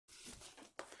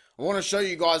I want to show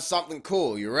you guys something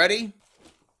cool. You ready?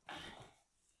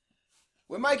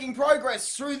 We're making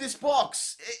progress through this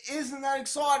box. Isn't that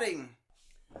exciting?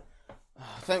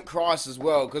 Oh, thank Christ as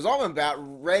well, because I'm about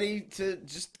ready to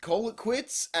just call it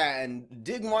quits and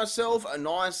dig myself a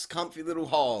nice, comfy little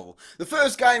hole. The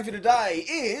first game for today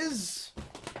is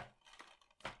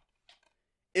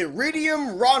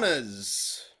Iridium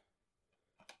Runners.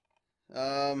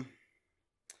 Yeah,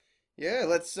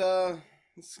 let's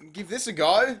give this a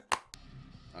go.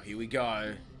 Oh, here we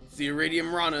go. It's the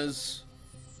Iridium Runners.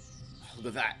 Oh, look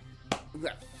at that.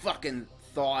 Look at that fucking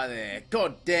thigh there.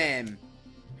 God damn.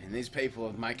 And these people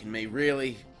are making me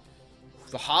really...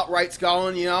 The heart rate's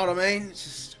going, you know what I mean? It's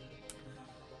just...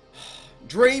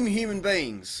 Dream human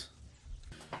beings.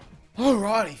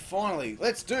 Alrighty, finally.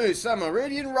 Let's do some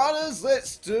Iridium Runners.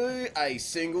 Let's do a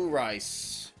single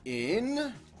race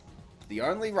in the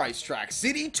only racetrack.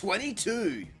 City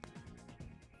 22.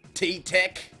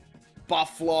 T-Tech,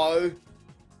 Buffalo,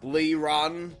 Lee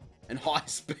Run, and High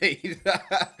Speed.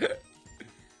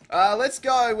 Let's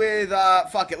go with,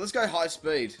 fuck it, let's go High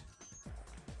Speed.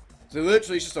 So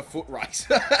literally it's just a foot race.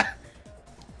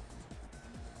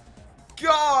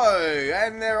 Go!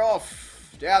 And they're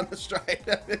off down the straight.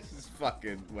 This is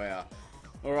fucking, wow.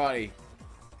 Alrighty.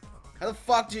 How the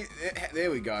fuck do you,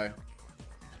 there we go.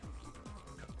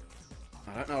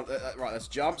 I don't know, right, let's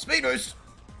jump. Speed boost!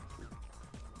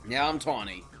 Now I'm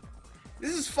tiny.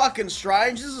 This is fucking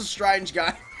strange. This is a strange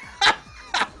game.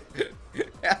 How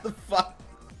the fuck?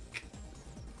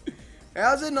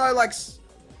 How's it no, like...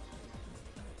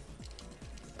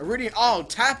 Iridium... Oh,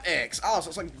 Tap X. Oh, so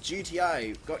it's like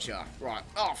GTA. Gotcha. Right.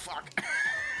 Oh, fuck.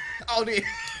 Oh, dear.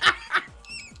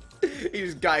 He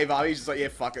just gave up. He's just like, yeah,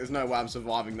 fuck it. There's no way I'm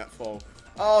surviving that fall.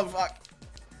 Oh, fuck.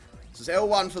 This is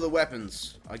L1 for the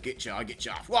weapons. I get ya. I get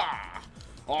ya. Wah!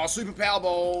 Oh, super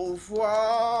powerball.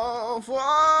 Wah!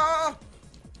 Wah!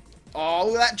 Oh,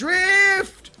 look at that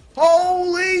drift.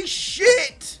 Holy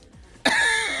shit.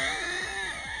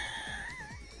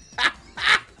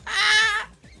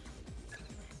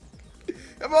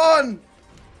 Come on!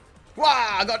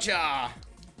 Wow, gotcha!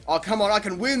 Oh, come on, I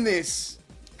can win this!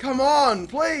 Come on,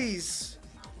 please!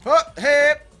 Hop,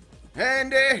 hip!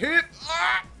 Hand there, hip!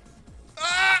 Ah!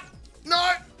 Ah!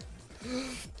 No!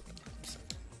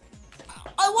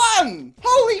 I won!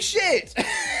 Holy shit!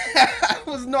 I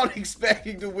was not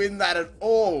expecting to win that at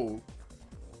all.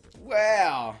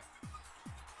 Wow.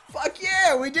 Fuck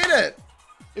yeah, we did it!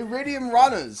 Iridium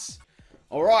Runners.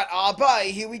 Alright, RB,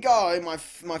 here we go. My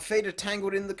feet are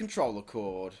tangled in the controller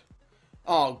cord.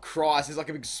 Oh, Christ, there's like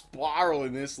a big spiral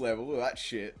in this level. Look at that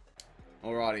shit.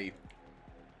 Alrighty.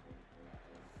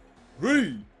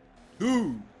 3,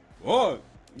 2, 1,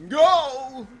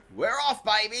 go! We're off,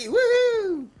 baby!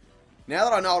 Woo! Now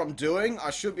that I know what I'm doing, I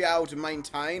should be able to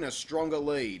maintain a stronger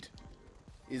lead.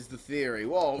 Is the theory.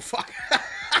 Whoa, fuck.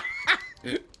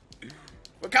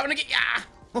 We're coming to get ya!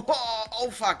 Oh,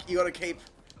 fuck, you gotta keep...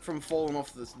 from falling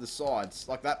off the sides,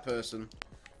 like that person.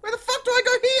 Where the fuck do I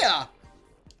go here?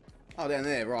 Oh, down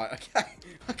there, right, okay.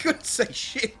 I couldn't see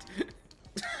shit.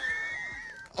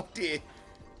 Oh, dear.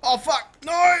 Oh, fuck,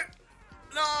 no!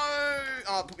 No!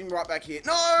 Oh, put me right back here.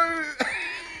 No!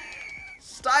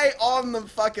 Stay on the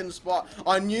fucking spot.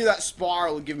 I knew that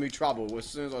spiral would give me trouble as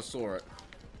soon as I saw it.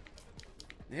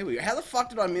 There we go. How the fuck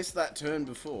did I miss that turn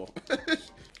before?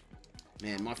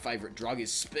 Man, my favourite drug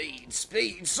is speed.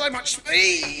 Speed! So much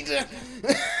speed!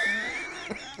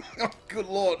 Oh, good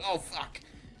lord. Oh, fuck.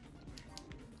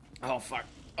 Oh, fuck.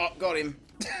 Oh, got him.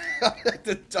 I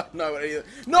don't know what either.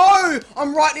 No!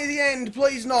 I'm right near the end.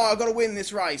 Please, no. I've got to win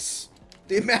this race.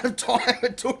 The amount of time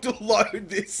it took to load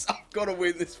this. I've got to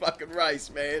win this fucking race,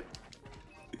 man.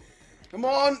 Come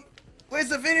on. Where's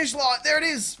the finish line? There it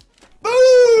is.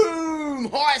 Boom!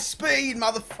 High speed,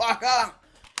 motherfucker.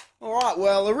 Alright,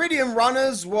 well, Iridium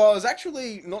Runners was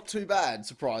actually not too bad,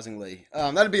 surprisingly.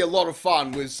 That'd be a lot of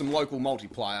fun with some local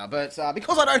multiplayer, but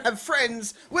because I don't have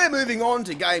friends, we're moving on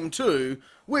to Game 2,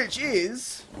 which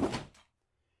is...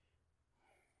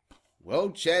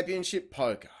 World Championship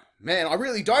Poker. Man, I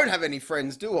really don't have any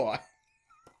friends, do I?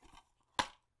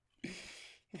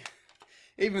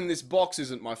 Even this box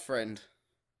isn't my friend.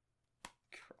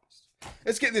 Christ.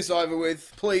 Let's get this over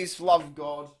with, please, for love of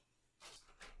God.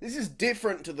 This is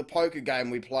different to the poker game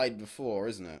we played before,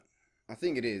 isn't it? I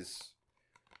think it is.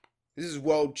 This is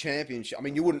World Championship. I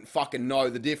mean, you wouldn't fucking know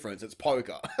the difference. It's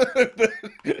poker.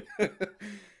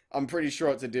 I'm pretty sure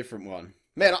it's a different one.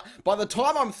 Man, by the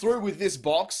time I'm through with this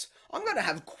box, I'm going to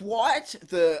have quite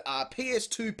the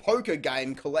PS2 poker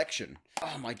game collection.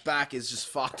 Oh, my back is just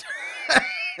fucked.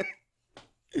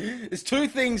 There's two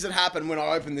things that happen when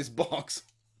I open this box.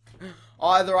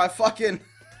 Either I fucking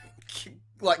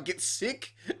like get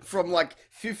sick from like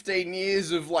 15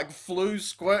 years of like flu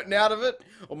squirting out of it,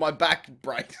 or my back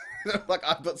breaks. Like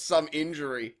I've got some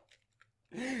injury.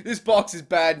 This box is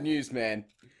bad news, man.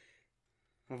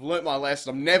 I've learnt my lesson.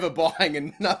 I'm never buying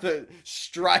another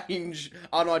strange,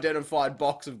 unidentified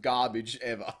box of garbage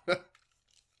ever.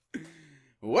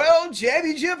 Well,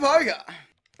 Championship Poker.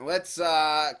 Let's,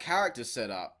 character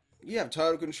setup. You have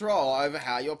total control over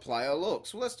how your player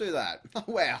looks. Well, let's do that. Oh,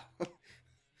 wow.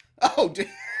 Oh, dude.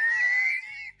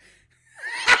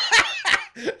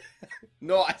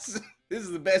 Nice. This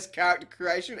is the best character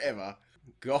creation ever.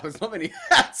 God, there's not many.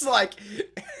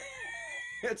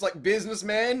 It's like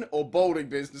businessman or balding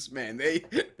businessman.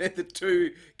 They're the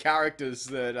two characters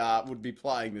that would be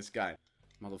playing this game.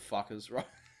 Motherfuckers, right?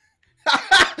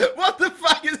 What the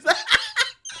fuck is that?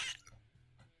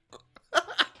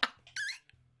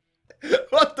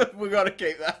 What the? We gotta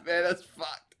keep that, man. That's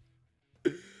fucked.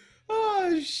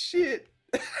 Oh shit.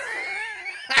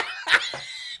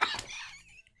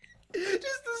 Just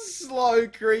a slow,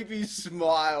 creepy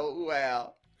smile.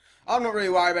 Wow. I'm not really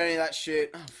worried about any of that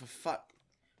shit. Oh, for fuck.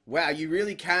 Wow, you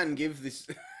really can give this,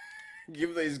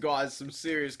 give these guys some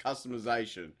serious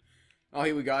customization. Oh,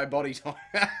 here we go, body time.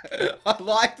 I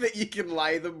like that you can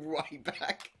lay them way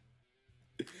back.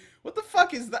 What the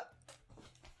fuck is that?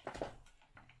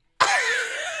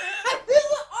 There's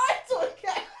an eye toy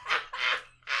cat.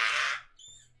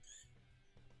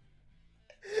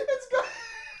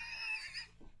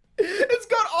 It's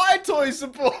got eye toy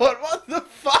support. What the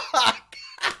fuck?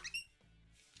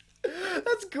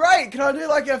 That's great. Can I do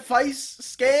like a face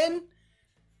scan?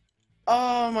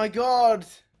 Oh my god.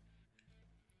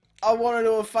 I want to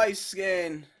do a face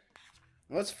scan.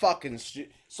 That's fucking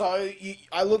stupid. So,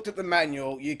 I looked at the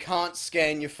manual. You can't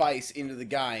scan your face into the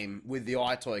game with the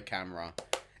iToy camera.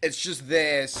 It's just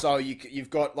there so you've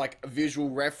got like a visual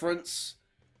reference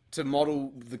to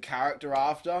model the character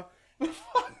after.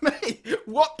 Fuck me.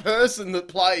 What person that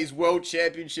plays World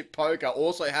Championship Poker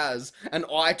also has an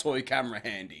iToy camera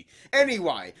handy?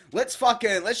 Anyway, let's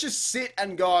just sit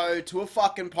and go to a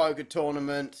fucking poker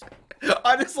tournament.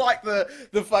 I just like the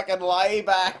fucking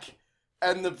layback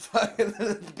and the fucking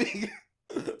the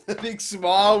big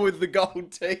smile with the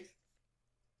gold teeth.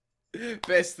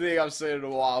 Best thing I've seen in a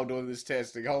while doing this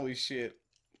testing. Holy shit.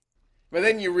 But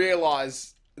then you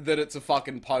realise that it's a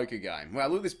fucking poker game. Wow,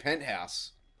 look at this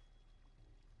penthouse.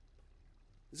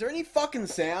 Is there any fucking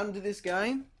sound to this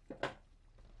game?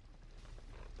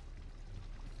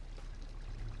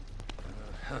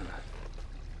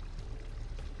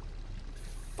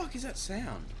 Fuck is that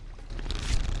sound?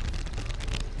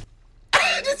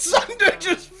 Did some dude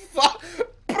just fuck?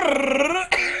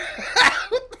 What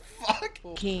the fuck?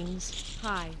 Kings,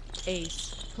 high,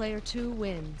 ace, player 2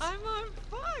 wins. I'm on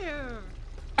fire!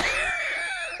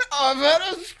 I've had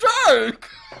a stroke!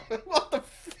 What the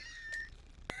f...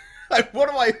 Like, what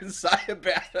do I even say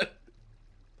about it?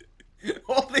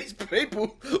 All these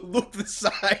people look the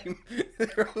same.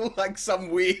 They're all like some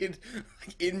weird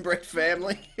like, inbred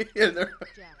family. They're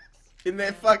in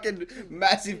their fucking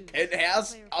massive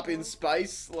penthouse up in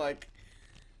space. Like,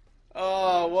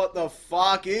 oh, what the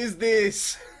fuck is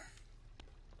this?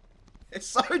 It's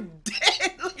so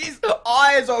dead. His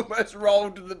eyes almost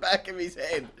rolled to the back of his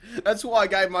head. That's why I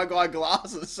gave my guy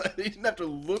glasses, so he didn't have to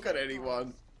look at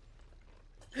anyone.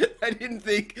 They didn't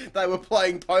think they were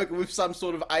playing poker with some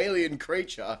sort of alien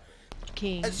creature.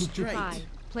 King, high,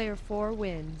 player 4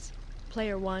 wins.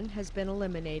 Player 1 has been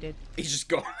eliminated. He's just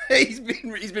gone. He's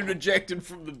been rejected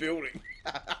from the building.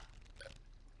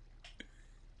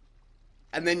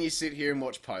 And then you sit here and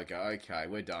watch poker. Okay,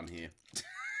 we're done here.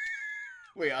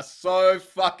 We are so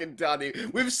fucking done here.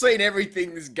 We've seen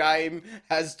everything this game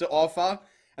has to offer,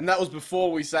 and that was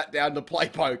before we sat down to play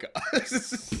poker.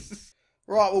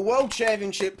 Right, well, World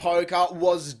Championship Poker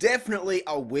was definitely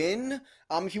a win.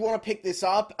 If you want to pick this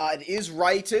up, it is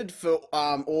rated for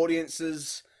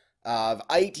audiences of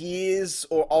 8 years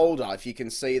or older. If you can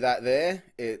see that there,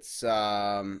 it's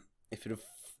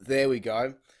there we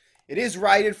go. It is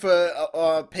rated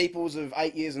for peoples of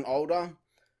 8 years and older.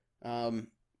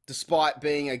 Despite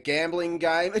being a gambling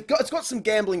game, it's got some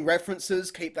gambling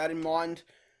references. Keep that in mind.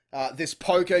 This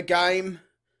poker game,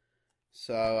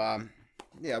 so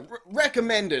yeah,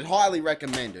 recommended, highly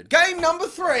recommended. Game number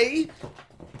 3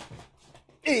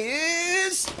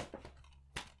 is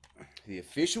the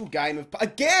official game of...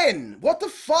 Again! What the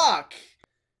fuck?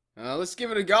 Let's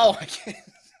give it a go, I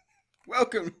guess.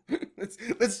 Welcome.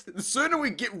 The sooner we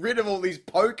get rid of all these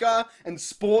poker and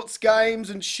sports games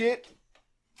and shit,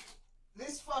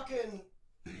 this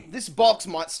box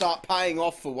might start paying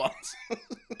off for once.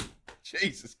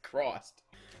 Jesus Christ.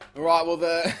 Alright, well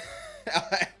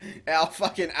our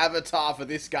fucking avatar for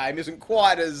this game isn't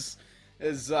quite as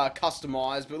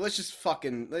customized, but let's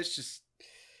just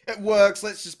it works.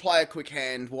 Let's just play a quick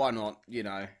hand. Why not? You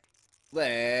know.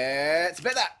 Let's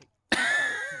bet that.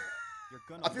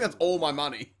 I think that's all my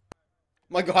money.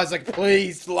 My guy's like,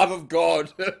 please, for the love of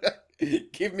God,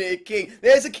 give me a king.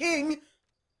 There's a king.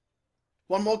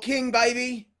 One more king,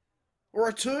 baby. Or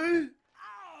a two.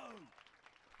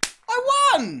 I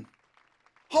won.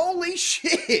 Holy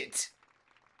shit.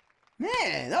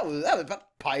 Man, that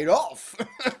paid off.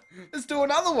 Let's do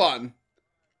another one.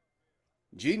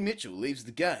 Gene Mitchell leaves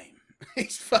the game.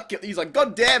 He's like,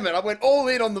 God damn it, I went all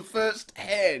in on the first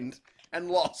hand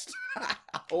and lost.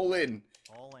 All in.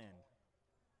 All in.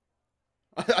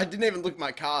 I didn't even look at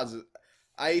my cards.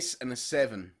 Ace and a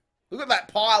 7. Look at that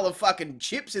pile of fucking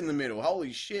chips in the middle.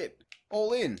 Holy shit.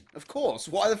 All in. Of course.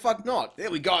 Why the fuck not? There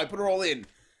we go. Put it all in.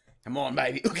 Come on,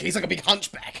 baby. Look, he's like a big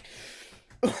hunchback.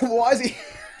 Why is he...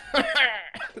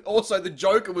 Also, the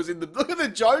Joker was in the... Look at the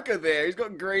Joker there. He's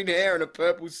got green hair and a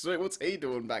purple suit. What's he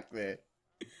doing back there?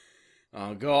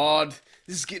 Oh, God.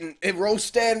 This is getting... We're all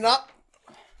standing up.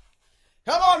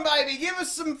 Come on, baby. Give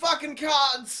us some fucking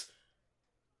cards.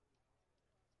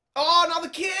 Oh, another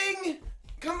king.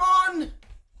 Come on.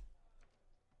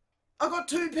 I got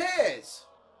 2 pairs.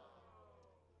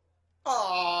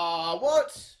 Oh,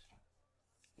 what?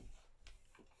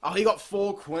 Oh, he got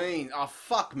 4 queens. Oh,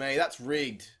 fuck me. That's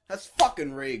rigged. That's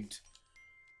fucking rigged.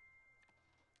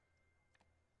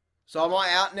 So am I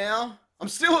out now? I'm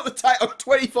still at the table.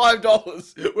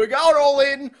 $25. We're going all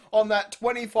in on that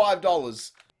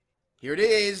 $25. Here it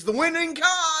is. The winning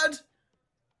card.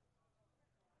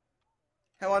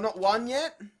 Have I not won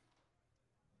yet?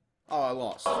 Oh, I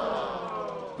lost.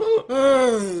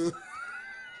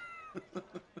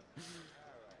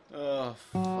 Oh,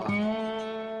 fuck.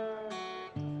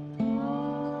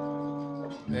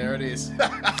 There it is.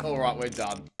 Alright, we're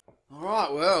done.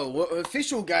 Alright, well,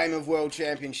 official game of World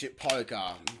Championship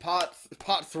Poker. Part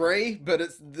 3, but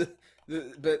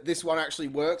but this one actually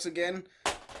works again.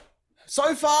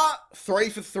 So far, 3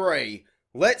 for 3.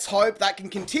 Let's hope that can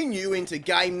continue into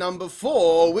game number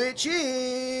 4, which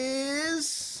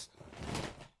is...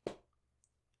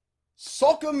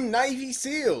 SOCOM Navy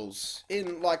Seals.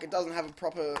 It doesn't have a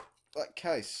proper,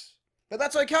 case. But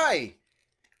that's okay.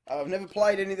 I've never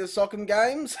played any of the SOCOM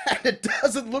games, and it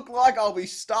doesn't look like I'll be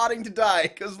starting today,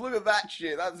 because look at that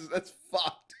shit. That's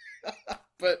fucked.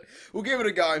 But we'll give it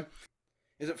a go.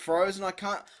 Is it frozen? I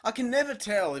can never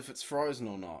tell if it's frozen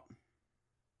or not.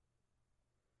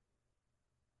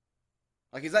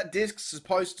 Is that disc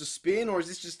supposed to spin, or is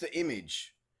this just an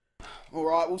image?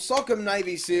 Alright, well, SOCOM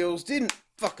Navy Seals didn't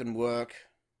fucking work.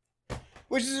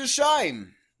 Which is a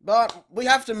shame. But we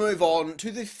have to move on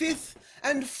to the 5th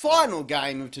and final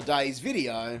game of today's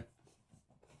video.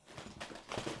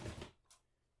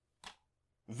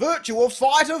 Virtual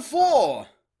Fighter 4.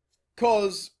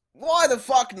 'Cause, why the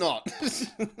fuck not?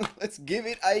 Let's give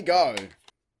it a go.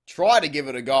 Try to give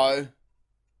it a go.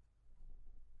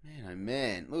 Man, oh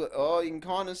man. Look, oh, you can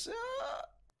kind of see...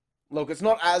 Look, it's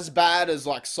not as bad as,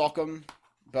 SOCOM,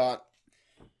 but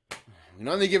we can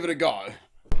only give it a go.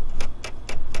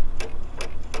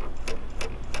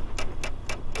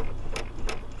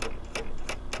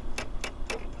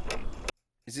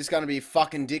 Is this going to be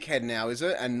fucking dickhead now, is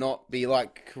it? And not be,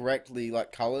 correctly,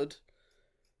 coloured?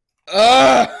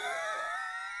 Ugh!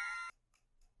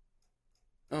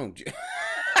 Oh,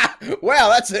 wow,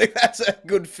 that's a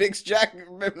good fix, Jack.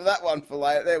 Remember that one for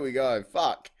later. There we go.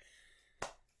 Fuck.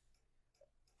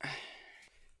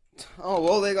 Oh,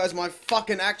 well, there goes my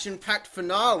fucking action-packed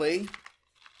finale.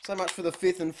 So much for the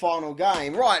 5th and final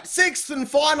game. Right, 6th and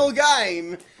final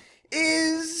game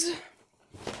is...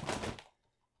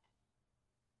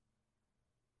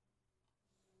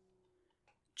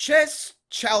 Chess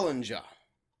Challenger.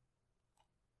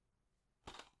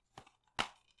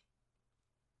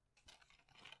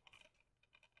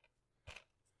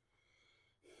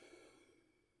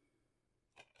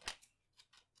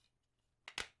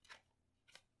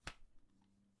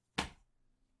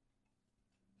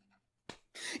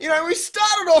 You know, we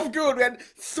started off good. We had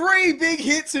 3 big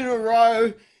hits in a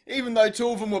row. Even though 2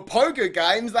 of them were poker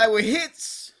games, they were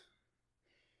hits.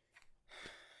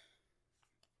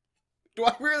 Do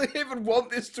I really even want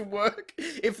this to work?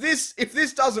 If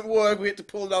this doesn't work, we have to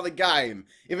pull another game.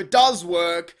 If it does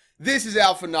work, this is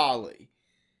our finale.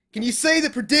 Can you see the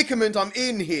predicament I'm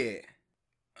in here?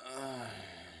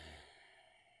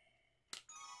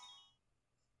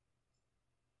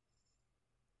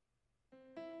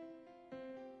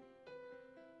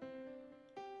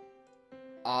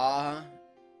 Are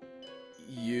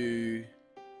you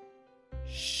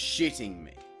shitting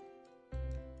me?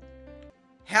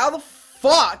 How the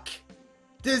fuck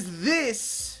does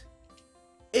this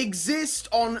exist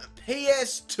on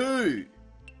PS2?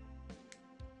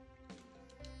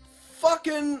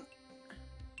 Fucking...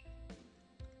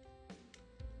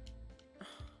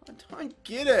 I don't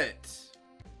get it.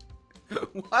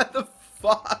 Why the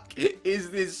fuck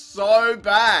is this so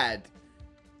bad?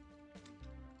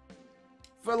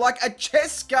 For like a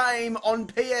chess game on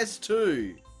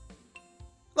PS2.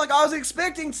 Like I was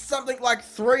expecting something like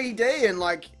 3D and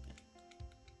like...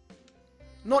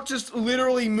 not just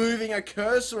literally moving a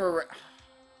cursor around.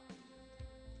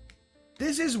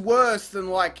 This is worse than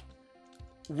like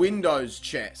Windows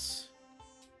chess.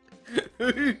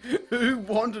 Who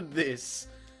wanted this?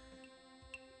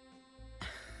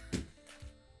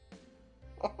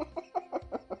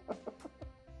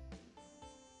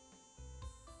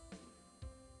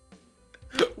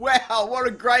 Wow, what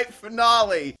a great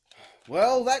finale!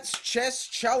 Well, that's Chess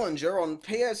Challenger on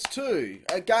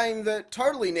PS2, a game that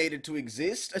totally needed to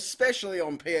exist, especially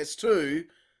on PS2.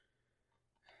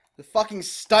 The fucking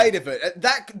state of it.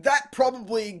 That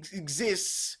probably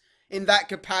exists in that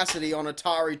capacity on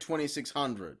Atari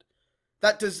 2600.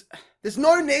 There's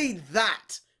no need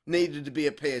that needed to be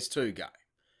a PS2 game.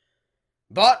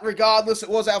 But regardless, it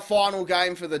was our final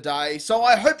game for the day, so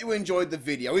I hope you enjoyed the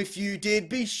video. If you did,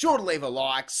 be sure to leave a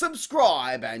like,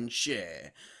 subscribe, and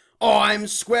share. I'm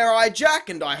Square Eye Jack,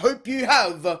 and I hope you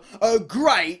have a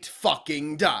great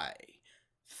fucking day.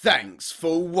 Thanks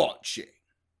for watching.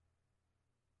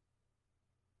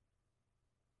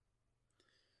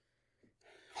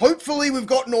 Hopefully we've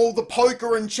gotten all the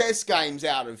poker and chess games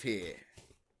out of here.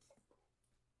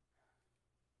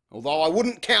 Although I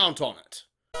wouldn't count on it.